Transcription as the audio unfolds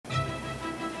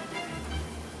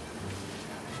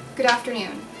Good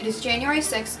afternoon. It is January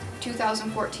 6th,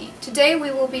 2014. Today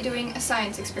we will be doing a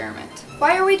science experiment.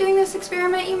 Why are we doing this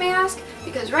experiment, you may ask?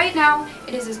 Because right now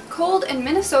it is as cold in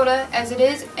Minnesota as it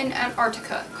is in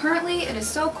Antarctica. Currently it is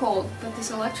so cold that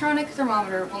this electronic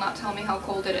thermometer will not tell me how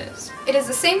cold it is. It is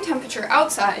the same temperature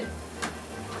outside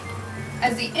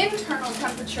as the internal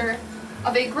temperature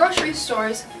of a grocery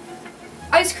store's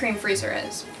ice cream freezer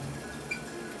is.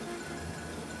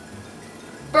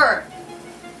 Brr.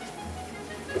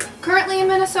 Currently in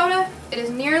Minnesota, it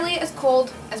is nearly as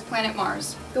cold as planet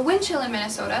Mars. The wind chill in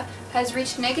Minnesota has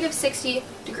reached negative 60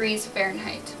 degrees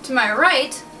Fahrenheit. To my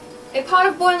right, a pot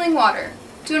of boiling water,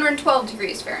 212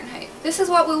 degrees Fahrenheit. This is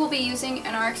what we will be using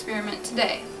in our experiment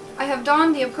today. I have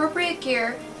donned the appropriate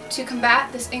gear to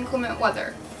combat this inclement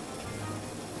weather.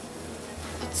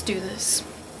 Let's do this.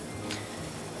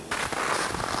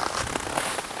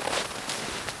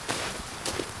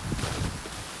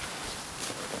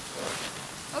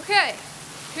 Okay,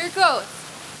 here it goes.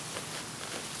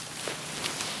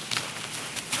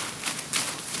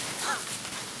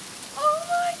 Oh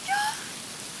my god!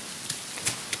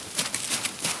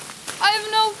 I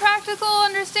have no practical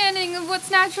understanding of what's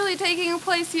naturally taking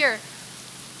place here.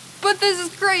 But this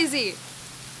is crazy.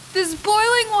 This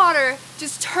boiling water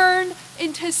just turned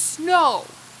into snow.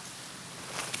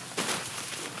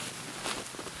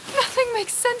 Nothing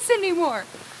makes sense anymore.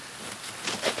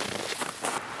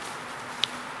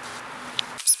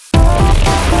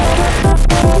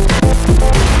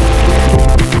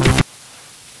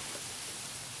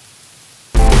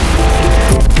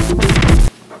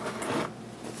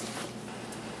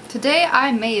 Today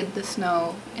I made the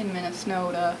snow in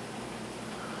MinneSNOWta.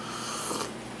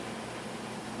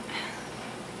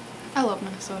 I love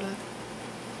Minnesota.